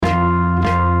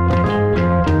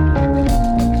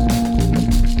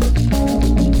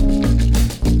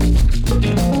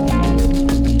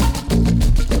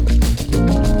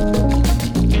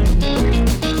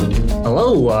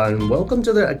everyone. Welcome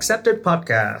to the Accepted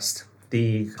Podcast,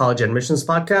 the college admissions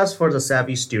podcast for the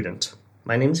savvy student.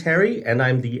 My name's Harry, and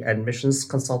I'm the admissions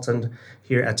consultant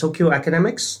here at Tokyo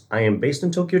Academics. I am based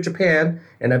in Tokyo, Japan,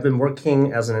 and I've been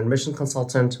working as an admission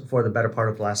consultant for the better part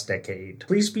of the last decade.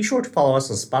 Please be sure to follow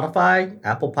us on Spotify,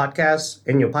 Apple Podcasts,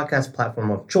 and your podcast platform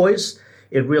of choice.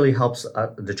 It really helps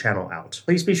the channel out.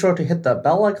 Please be sure to hit the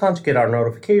bell icon to get our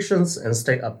notifications and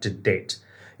stay up to date.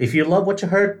 If you love what you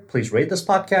heard, please rate this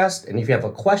podcast. And if you have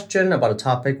a question about a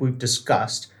topic we've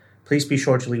discussed, please be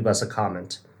sure to leave us a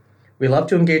comment. We love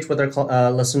to engage with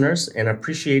our listeners and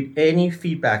appreciate any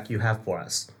feedback you have for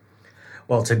us.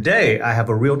 Well, today I have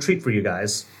a real treat for you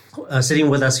guys. Sitting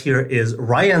with us here is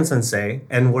Ryan Sensei,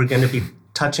 and we're going to be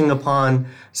touching upon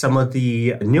some of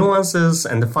the nuances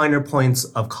and the finer points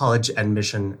of college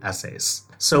admission essays.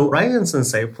 So Ryan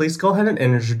Sensei, please go ahead and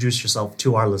introduce yourself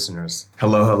to our listeners.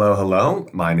 Hello.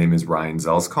 My name is Ryan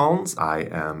Zelskolns. I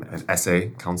am an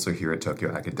essay counselor here at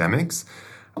Tokyo Academics.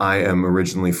 I am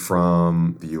originally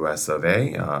from the US of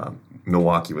A,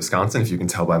 Milwaukee, Wisconsin, if you can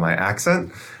tell by my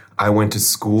accent. I went to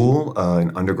school,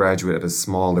 an undergraduate at a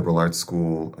small liberal arts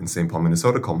school in St. Paul,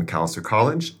 Minnesota called Macalester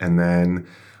College. And then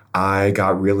I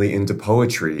got really into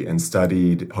poetry and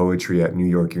studied poetry at New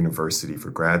York University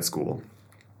for grad school.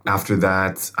 After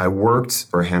that, I worked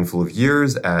for a handful of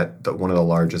years at one of the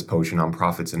largest poetry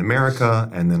nonprofits in America,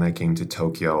 and then I came to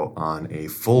Tokyo on a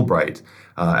Fulbright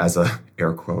as a,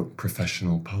 air quote,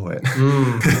 professional poet.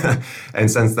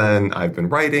 And since then, I've been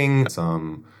writing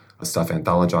some stuff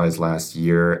anthologized last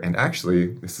year, and actually,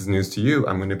 this is news to you,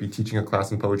 I'm going to be teaching a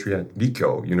class in poetry at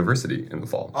Rikkyo University in the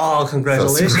fall. Oh,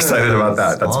 congratulations. So super excited about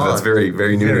that. That's very,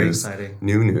 very new very news. Exciting.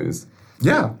 New news.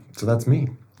 Yeah, so that's me.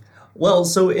 Well,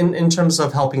 so in terms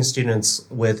of helping students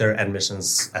with their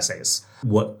admissions essays,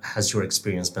 what has your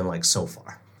experience been like so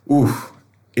far?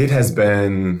 It has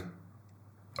been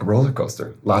a roller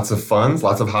coaster. Lots of fun,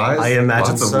 lots of highs. I imagine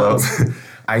lots of so. lows.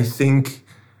 I think,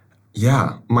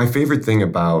 my favorite thing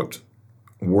about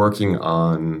working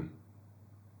on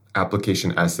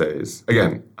application essays,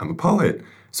 again, I'm a poet,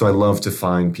 so I love to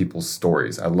find people's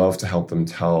stories. I love to help them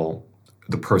tell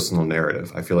the personal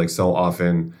narrative. I feel like so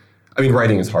often,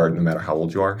 writing is hard no matter how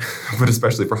old you are, but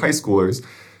especially for high schoolers,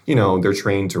 they're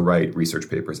trained to write research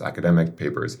papers, academic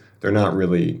papers. They're not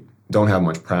really, don't have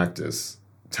much practice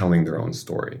telling their own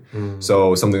story.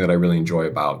 So something that I really enjoy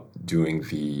about doing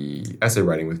the essay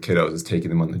writing with kiddos is taking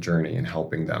them on the journey and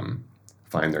helping them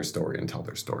find their story and tell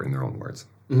their story in their own words.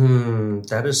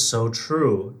 That is so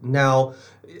true. Now,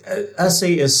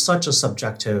 essay is such a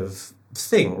subjective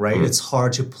thing, right? It's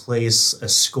hard to place a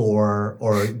score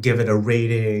or give it a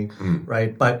rating,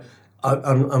 right? But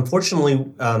unfortunately,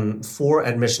 for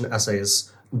admission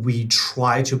essays, we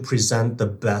try to present the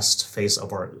best face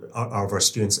of our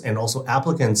students, and also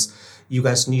applicants. You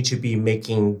guys need to be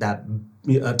making that,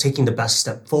 taking the best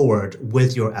step forward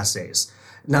with your essays.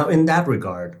 Now, in that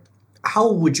regard,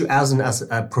 how would you, as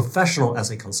a professional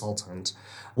essay consultant,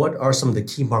 what are some of the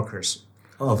key markers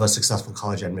of a successful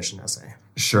college admission essay?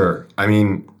 Sure.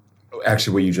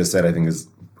 Actually, what you just said, I think, is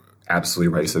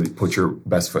absolutely right. So put your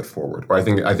best foot forward. Or I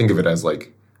think of it as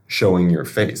like showing your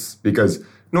face, because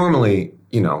normally,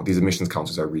 these admissions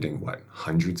counselors are reading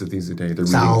hundreds of these a day. They're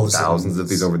reading thousands of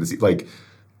these over the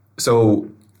so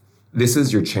this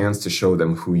is your chance to show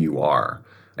them who you are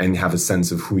and have a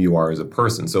sense of who you are as a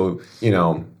person. So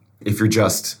if you're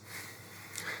just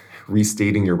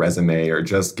restating your resume or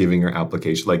just giving your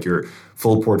application, like your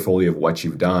full portfolio of what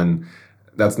you've done,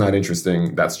 that's not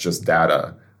interesting. That's just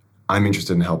data. I'm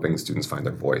interested in helping students find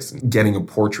their voice and getting a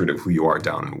portrait of who you are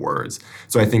down in words.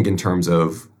 So I think in terms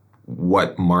of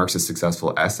what marks a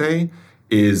successful essay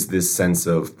is this sense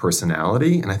of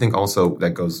personality. And I think also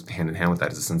that goes hand in hand with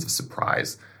that is a sense of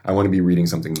surprise. I want to be reading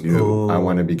something new. Ooh. I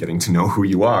want to be getting to know who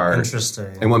you are.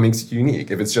 Interesting. And what makes you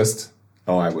unique. If it's just,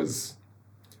 I was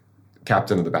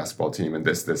captain of the basketball team and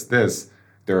this,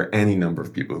 there are any number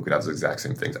of people who could have those exact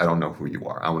same things. I don't know who you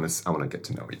are. I want to get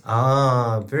to know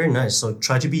you. Very nice. So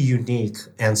try to be unique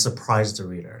and surprise the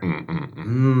reader.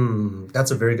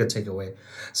 That's a very good takeaway.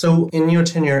 So in your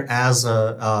tenure as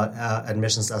a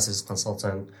admissions essays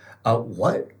consultant,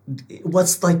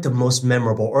 what's like the most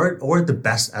memorable or the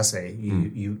best essay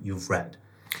you've read?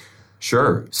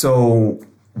 Sure. So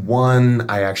one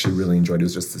I actually really enjoyed, it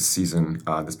was just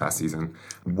this past season,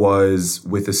 was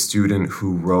with a student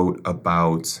who wrote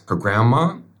about her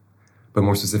grandma, but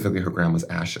more specifically her grandma's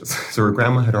ashes. So her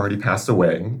grandma had already passed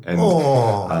away, and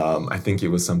I think it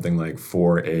was something like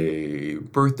for a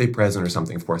birthday present or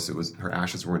something. Of course, her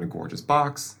ashes were in a gorgeous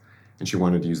box, and she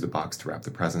wanted to use the box to wrap the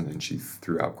present, and she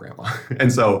threw out grandma.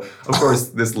 And so, of course,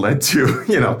 this led to,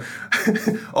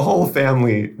 a whole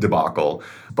family debacle.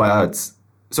 But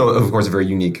so, of course, a very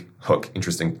unique hook,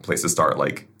 interesting place to start,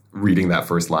 like reading that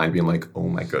first line, being like, oh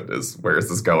my goodness, where is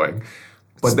this going?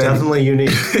 But then, definitely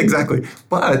unique. Exactly.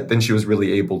 But then she was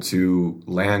really able to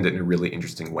land it in a really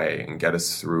interesting way and get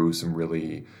us through some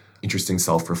really interesting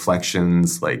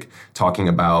self-reflections, like talking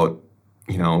about,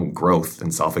 growth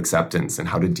and self-acceptance and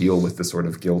how to deal with the sort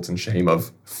of guilt and shame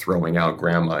of throwing out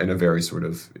grandma in a very sort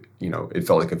of, it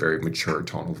felt like a very mature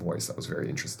tone of voice. That was very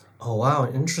interesting. Oh,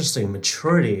 wow. Interesting.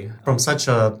 Maturity from such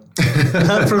a,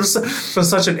 from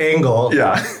such an angle.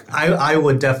 Yeah. I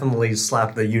would definitely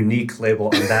slap the unique label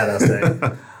on that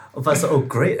essay. But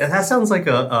great. That sounds like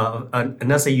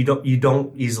an essay you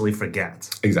don't easily forget.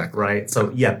 Exactly. Right? So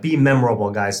yeah, be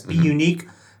memorable, guys. Be unique,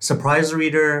 surprise the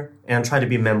reader, and try to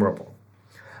be memorable.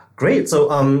 Great.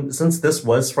 So since this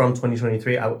was from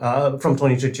 2023, from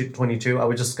 2022, I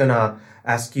was just gonna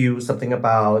ask you something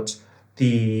about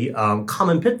the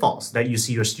common pitfalls that you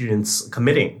see your students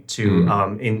committing to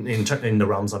in the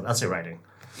realms of essay writing.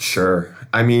 Sure.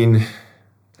 I mean,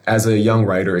 as a young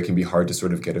writer, it can be hard to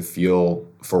sort of get a feel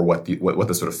for what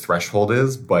the sort of threshold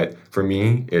is. But for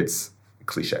me, it's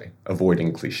cliche,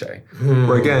 avoiding cliche.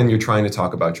 Where again, you're trying to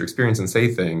talk about your experience and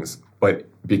say things, but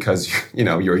because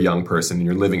you're a young person and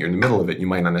you're in the middle of it, you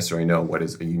might not necessarily know what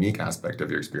is a unique aspect of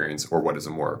your experience or what is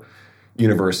a more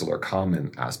universal or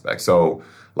common aspect. So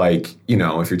like,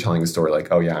 if you're telling a story like,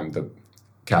 oh yeah, I'm the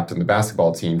captain of the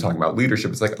basketball team, talking about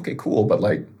leadership, it's like, okay, cool, but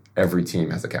like every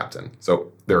team has a captain.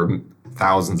 So there are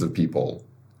thousands of people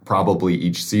probably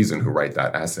each season who write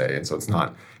that essay. And so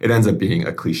it ends up being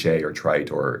a cliche or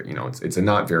trite or, it's a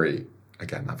not very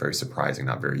surprising,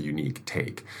 not very unique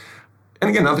take. And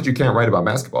again, not that you can't write about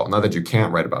basketball, not that you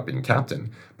can't write about being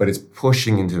captain, but it's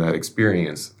pushing into that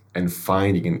experience and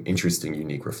finding an interesting,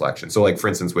 unique reflection. So like, for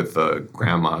instance, with the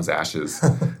Grandma's Ashes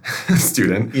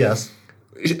student. Yes.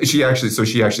 She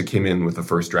actually came in with the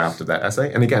first draft of that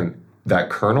essay. And again, that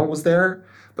kernel was there,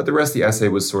 but the rest of the essay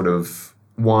was sort of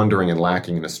wandering and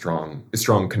lacking in a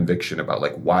strong conviction about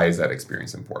like, why is that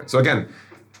experience important? So again,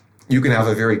 you can have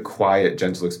a very quiet,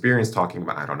 gentle experience talking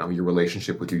about, I don't know, your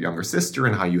relationship with your younger sister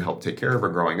and how you helped take care of her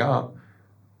growing up.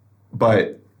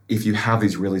 But if you have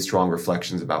these really strong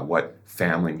reflections about what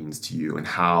family means to you and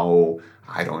how,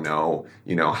 I don't know,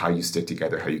 how you stick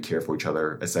together, how you care for each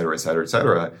other, et cetera, et cetera, et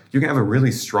cetera, you can have a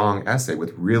really strong essay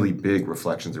with really big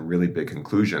reflections and really big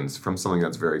conclusions from something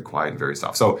that's very quiet and very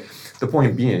soft. So the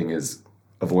point being is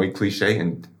avoid cliche.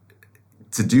 And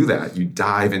to do that, you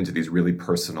dive into these really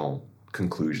personal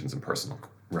conclusions and personal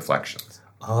reflections.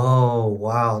 Oh,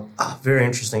 wow. Very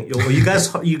interesting. Well, you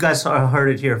guys heard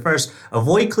it here first.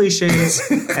 Avoid cliches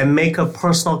and make a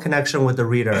personal connection with the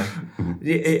reader.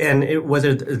 And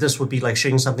whether this would be like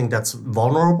sharing something that's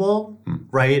vulnerable,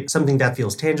 right? Something that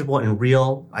feels tangible and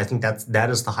real. I think that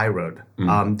is the high road.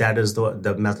 That is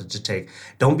the method to take.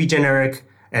 Don't be generic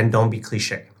and don't be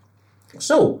cliche.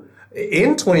 So,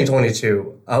 in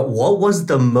 2022, what was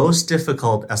the most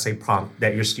difficult essay prompt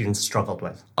that your students struggled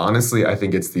with? Honestly, I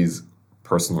think it's these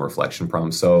personal reflection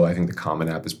prompts. So I think the Common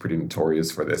App is pretty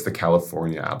notorious for this. The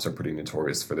California apps are pretty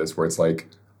notorious for this, where it's like,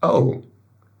 oh,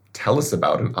 tell us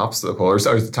about an obstacle or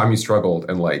the time you struggled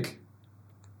and like,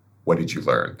 what did you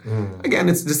learn? Again,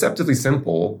 it's deceptively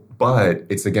simple, but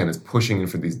it's pushing in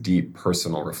for these deep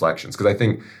personal reflections. Because I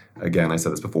think, again, I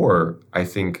said this before, I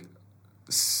think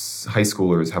high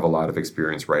schoolers have a lot of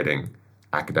experience writing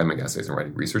academic essays and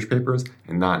writing research papers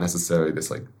and not necessarily this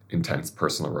like intense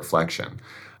personal reflection,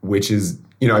 which is,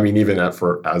 even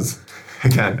as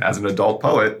an adult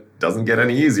poet, doesn't get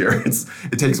any easier.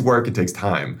 It takes work, it takes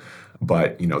time.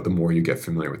 But, the more you get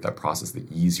familiar with that process, the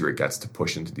easier it gets to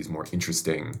push into these more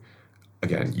interesting,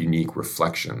 again, unique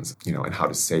reflections, and how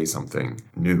to say something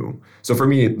new. So for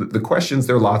me, the questions,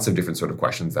 there are lots of different sort of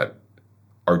questions that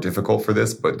are difficult for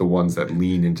this, but the ones that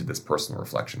lean into this personal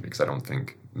reflection, because I don't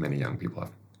think many young people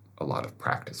have a lot of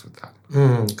practice with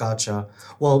that. Gotcha.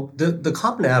 Well, the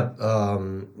Common App,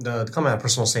 the Common App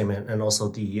personal statement, and also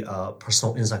the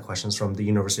personal insight questions from the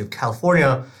University of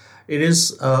California, it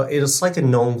is like a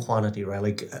known quantity, right?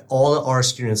 Like all our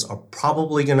students are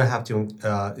probably going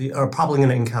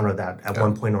to encounter that at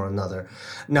one point or another.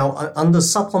 Now, on the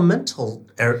supplemental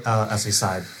essay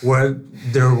side, where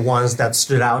there are ones that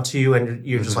stood out to you, and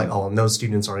you're just like, oh, no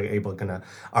students are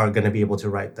gonna be able to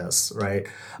write this, right?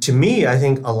 To me, I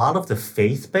think a lot of the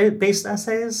faith-based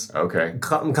essays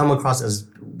come across as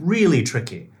really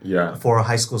tricky for a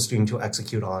high school student to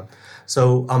execute on.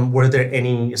 So, were there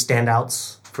any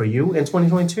standouts for you in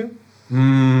 2022?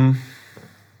 I'm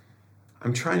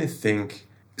trying to think.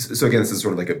 So again, this is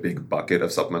sort of like a big bucket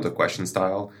of supplemental question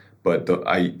style, but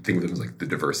I think of them as like the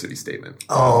diversity statement.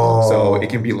 Oh. So it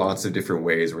can be lots of different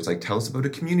ways where it's like, tell us about a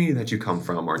community that you come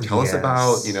from, or tell us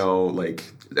about, like,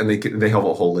 and they have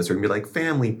a whole list where it can be like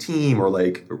family, team, or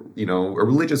like, a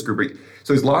religious group.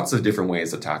 So there's lots of different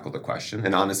ways to tackle the question.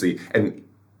 And honestly, and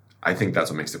I think that's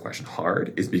what makes the question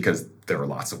hard, is because there are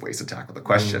lots of ways to tackle the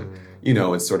question.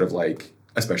 It's sort of like,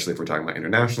 especially if we're talking about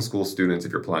international school students,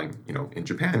 if you're applying, in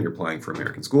Japan, you're applying for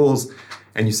American schools,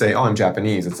 and you say, oh, I'm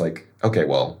Japanese. It's like, okay,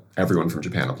 well, everyone from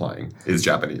Japan applying is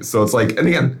Japanese. So it's like, and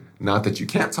again, not that you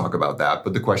can't talk about that,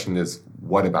 but the question is,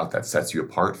 what about that sets you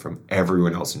apart from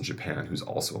everyone else in Japan who's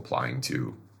also applying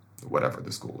to whatever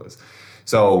the school is?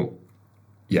 So,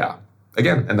 yeah,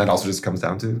 again, and that also just comes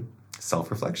down to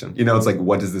self-reflection. It's like,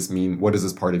 what does this mean? What is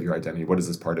this part of your identity? What is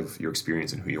this part of your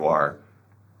experience and who you are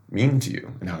mean to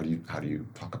you? And how do you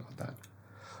talk about that?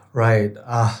 Right.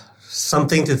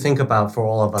 Something to think about for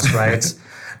all of us, right?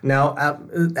 Now,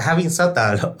 having said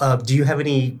that, do you have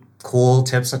any cool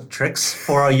tips and tricks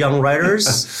for our young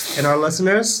writers and our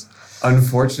listeners?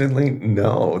 Unfortunately,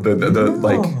 no.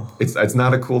 Like, it's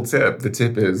not a cool tip. The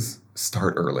tip is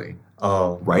start early.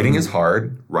 Oh. Writing is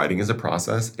hard. Writing is a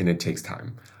process, and it takes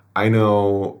time. I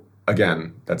know,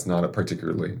 again, that's not a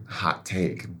particularly hot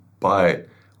take, but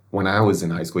when I was in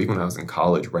high school, even when I was in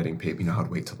college, writing paper, I'd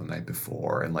wait till the night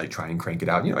before and like try and crank it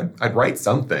out. I'd write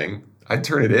something, I'd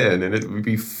turn it in, and it would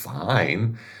be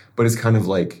fine. But it's kind of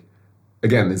like,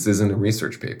 again, this isn't a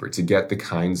research paper. To get the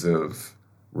kinds of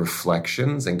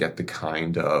reflections and get the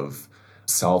kind of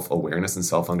self-awareness and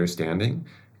self-understanding,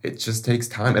 it just takes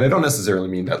time. And I don't necessarily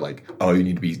mean that like, oh, you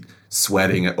need to be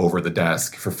sweating over the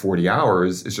desk for 40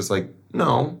 hours. It's just like,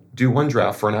 no, do one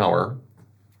draft for an hour,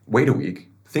 wait a week,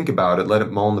 think about it, let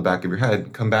it mull in the back of your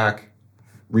head, come back,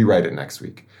 rewrite it next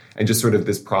week. And just sort of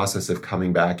this process of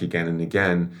coming back again and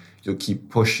again, you'll keep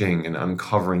pushing and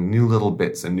uncovering new little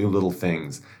bits and new little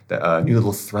things, that new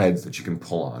little threads that you can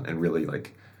pull on and really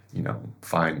like,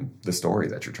 find the story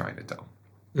that you're trying to tell.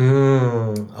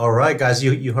 All right, guys,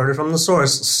 you heard it from the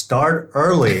source. Start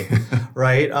early,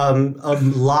 right? A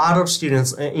lot of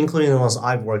students, including the ones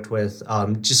I've worked with,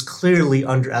 just clearly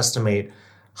underestimate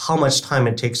how much time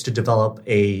it takes to develop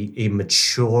a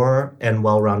mature and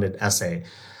well-rounded essay.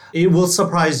 It will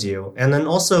surprise you. And then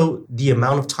also the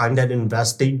amount of time that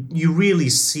invests, you really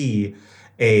see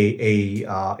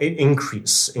an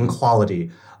increase in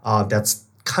quality that's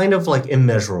kind of like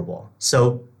immeasurable.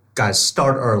 So guys,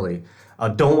 start early.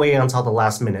 Don't wait until the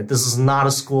last minute. This is not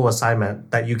a school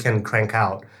assignment that you can crank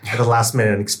out at the last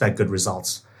minute and expect good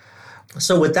results.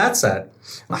 So with that said,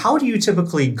 how do you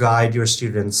typically guide your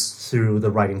students through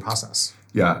the writing process?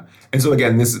 Yeah. And so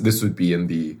again, this would be in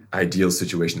the ideal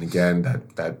situation again,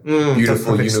 that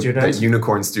beautiful that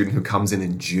unicorn student who comes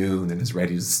in June and is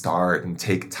ready to start and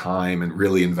take time and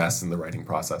really invest in the writing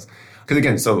process. Because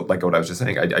again, so like what I was just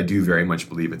saying, I do very much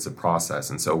believe it's a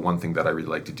process. And so one thing that I really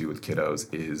like to do with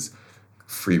kiddos is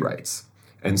free writes.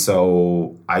 And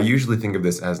so I usually think of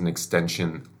this as an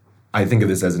extension. I think of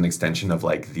this as an extension of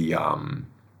like the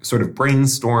sort of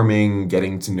brainstorming,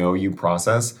 getting to know you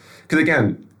process. Because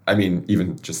again, I mean,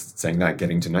 even just saying that,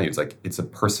 getting to know you, it's a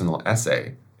personal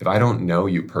essay. If I don't know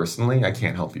you personally, I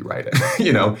can't help you write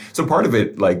it, So part of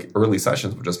it, like early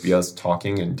sessions, would just be us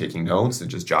talking and taking notes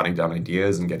and just jotting down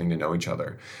ideas and getting to know each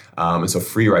other. And so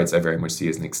free writes I very much see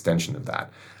as an extension of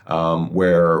that,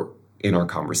 where in our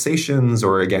conversations,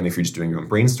 or again, if you're just doing your own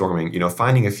brainstorming,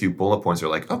 finding a few bullet points are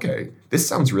like, okay, this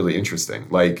sounds really interesting.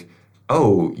 Like,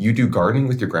 oh, you do gardening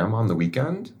with your grandma on the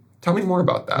weekend? Tell me more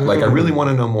about that. Like, I really want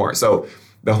to know more. So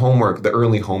the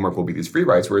early homework will be these free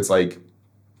writes where it's like,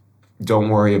 don't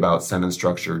worry about sentence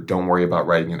structure. Don't worry about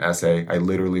writing an essay. I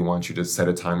literally want you to set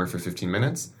a timer for 15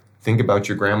 minutes. Think about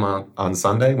your grandma on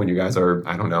Sunday when you guys are,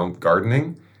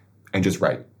 gardening, and just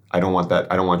write. I don't want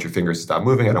that. I don't want your fingers to stop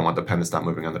moving. I don't want the pen to stop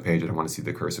moving on the page. I don't want to see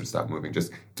the cursor to stop moving.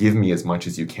 Just give me as much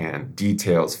as you can.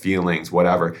 Details, feelings,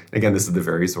 whatever. Again, this is the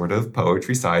very sort of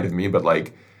poetry side of me, but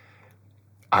like,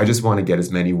 I just want to get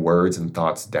as many words and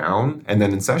thoughts down. And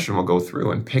then in session, we'll go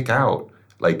through and pick out,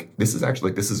 like, this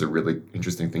is a really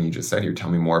interesting thing you just said here. Tell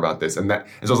me more about this. And so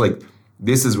it's like,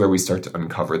 this is where we start to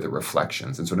uncover the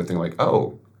reflections and sort of think like,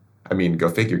 oh, I mean, go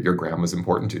figure, your grandma's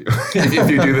important to you. If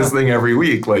you do this thing every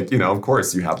week, like, of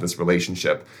course you have this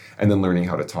relationship, and then learning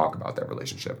how to talk about that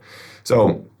relationship.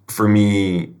 So for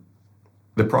me,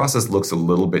 the process looks a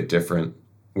little bit different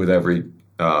with every,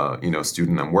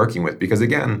 student I'm working with, because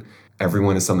again,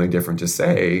 everyone has something different to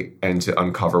say, and to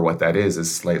uncover what that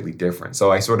is slightly different.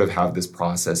 So I sort of have this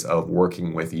process of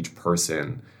working with each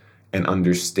person and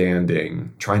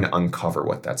understanding, trying to uncover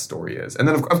what that story is. And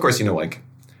then of course,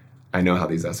 I know how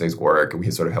these essays work, and we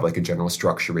sort of have like a general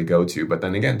structure we go to. But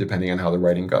then again, depending on how the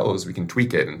writing goes, we can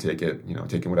tweak it and take it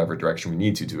in whatever direction we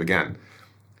need to again,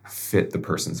 fit the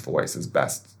person's voice as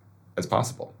best as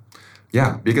possible.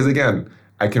 Yeah, because again,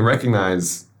 I can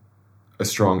recognize a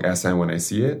strong essay when I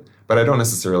see it, but I don't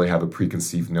necessarily have a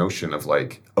preconceived notion of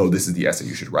like, oh, this is the essay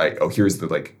you should write. Oh, here's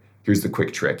the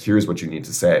quick trick. Here's what you need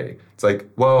to say. It's like,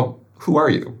 well, who are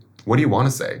you? What do you want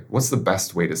to say? What's the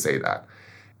best way to say that?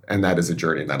 And that is a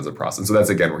journey, and that is a process. So that's,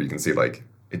 again, where you can see, like,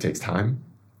 it takes time.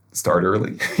 Start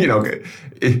early.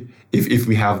 If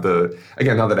we have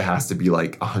again, not that it has to be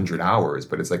like 100 hours,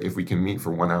 but it's like if we can meet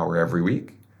for 1 hour every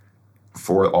week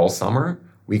for all summer,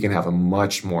 we can have a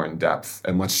much more in-depth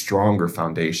and much stronger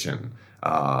foundation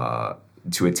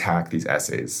to attack these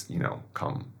essays,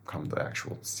 come the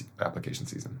actual application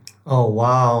season. Oh,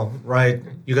 wow. Right.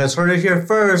 You guys heard it here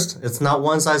first. It's not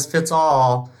one size fits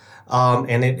all.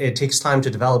 And it takes time to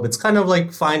develop. It's kind of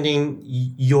like finding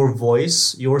your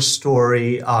voice, your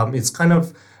story. It's kind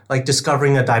of like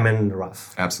discovering a diamond in the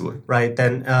rough. Absolutely. Right.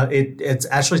 Then it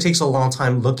actually takes a long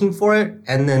time looking for it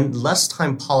and then less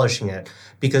time polishing it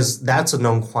because that's a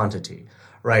known quantity.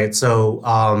 Right. So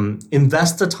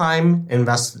invest the time,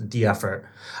 invest the effort.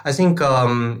 I think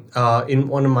in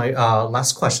one of my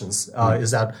last questions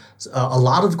is that a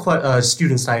lot of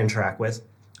students I interact with,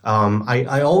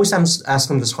 I always ask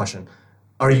them this question: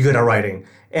 are you good at writing?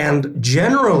 And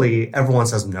generally, everyone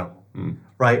says no.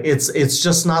 Right? It's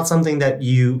just not something that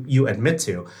you admit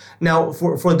to. Now,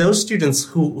 for those students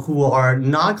who are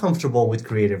not comfortable with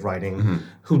creative writing,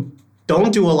 who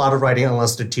don't do a lot of writing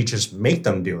unless the teachers make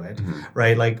them do it,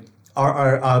 right? Like,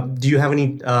 do you have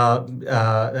any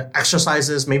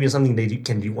exercises, maybe something they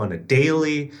can do on a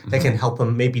daily that can help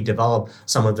them maybe develop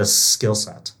some of this skill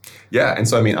set? Yeah, and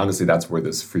so I mean, honestly, that's where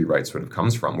this free write sort of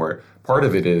comes from, where part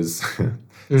of it is, so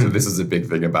this is a big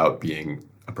thing about being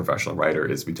a professional writer,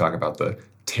 is we talk about the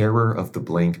terror of the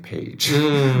blank page,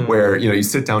 where, you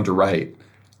sit down to write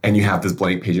and you have this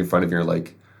blank page in front of you, and you're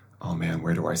like, oh man,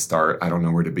 where do I start? I don't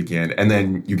know where to begin. And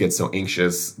then you get so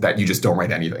anxious that you just don't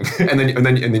write anything. and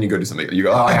then you go do something. You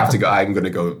go, oh, I have to go, I'm going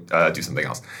to go do something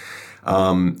else.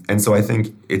 And so I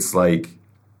think it's like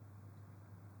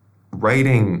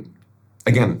writing,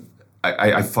 again,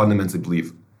 I fundamentally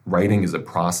believe writing is a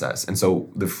process. And so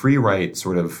the free write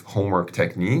sort of homework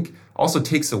technique also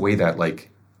takes away that like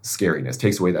scariness,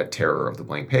 takes away that terror of the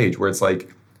blank page, where it's like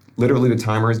literally the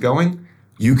timer is going,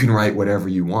 you can write whatever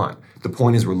you want. The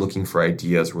point is we're looking for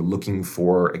ideas, we're looking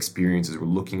for experiences, we're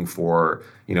looking for,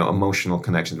 emotional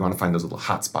connections. We want to find those little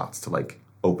hot spots to like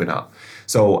open up.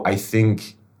 So I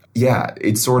think, yeah,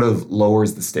 it sort of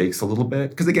lowers the stakes a little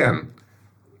bit. Because again,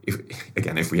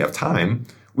 if we have time,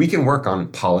 we can work on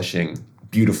polishing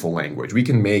beautiful language. We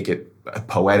can make it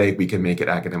poetic, we can make it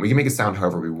academic, we can make it sound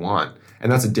however we want.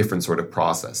 And that's a different sort of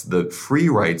process. The free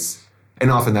writes,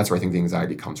 and often that's where I think the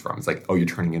anxiety comes from. It's like, oh, you're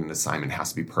turning in an assignment, it has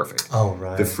to be perfect. Oh,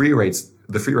 right. The free writes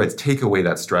take away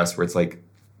that stress where it's like,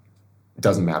 it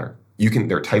doesn't matter.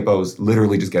 There are typos,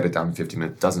 literally just get it down in 15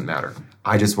 minutes, doesn't matter.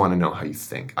 I just want to know how you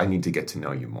think. I need to get to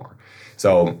know you more.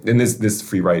 So in this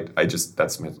free write,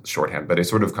 that's my shorthand, but it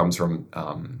sort of comes from,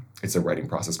 it's a writing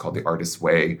process called The Artist's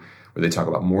Way, where they talk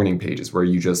about morning pages, where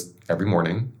you just, every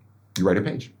morning, you write a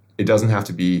page. It doesn't have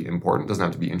to be important, doesn't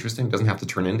have to be interesting, doesn't have to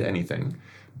turn into anything,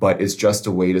 but it's just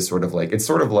a way to sort of like, it's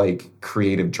sort of like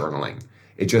creative journaling.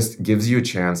 It just gives you a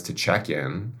chance to check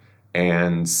in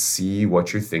and see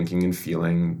what you're thinking and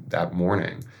feeling that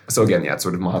morning. So again, yeah, it's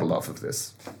sort of modeled off of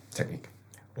this technique.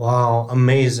 Wow,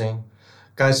 amazing.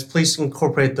 Guys, please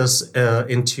incorporate this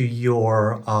into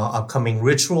your upcoming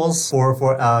rituals for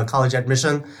college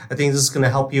admission. I think this is going to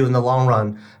help you in the long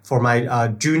run. For my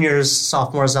juniors,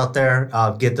 sophomores out there,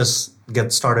 get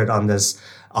started on this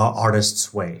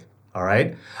Artist's Way. All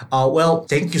right. Well,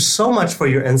 thank you so much for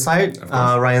your insight,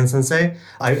 Ryan Sensei.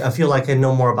 I feel like I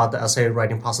know more about the essay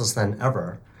writing process than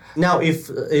ever. Now, if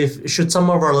should some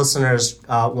of our listeners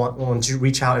want to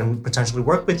reach out and potentially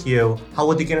work with you, how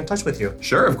would they get in touch with you?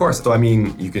 Sure, of course. So,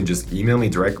 you can just email me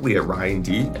directly at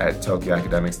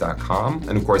ryand@tokyoacademics.com.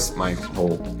 And of course, my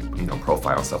whole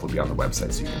profile stuff will be on the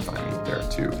website, so you can find me there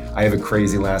too. I have a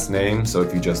crazy last name, so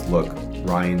if you just look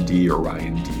Ryan D or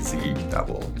Ryan DZ,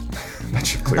 that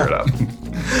should clear it up.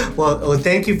 Well,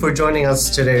 thank you for joining us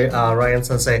today, Ryan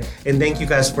Sensei, and thank you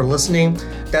guys for listening.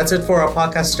 That's it for our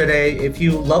podcast today. If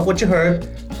you love what you heard,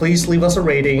 please leave us a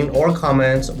rating or a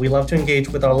comment. We love to engage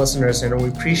with our listeners, and we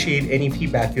appreciate any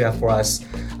feedback you have for us.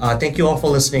 Thank you all for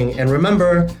listening, and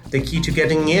remember, the key to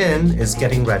getting in is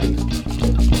getting ready.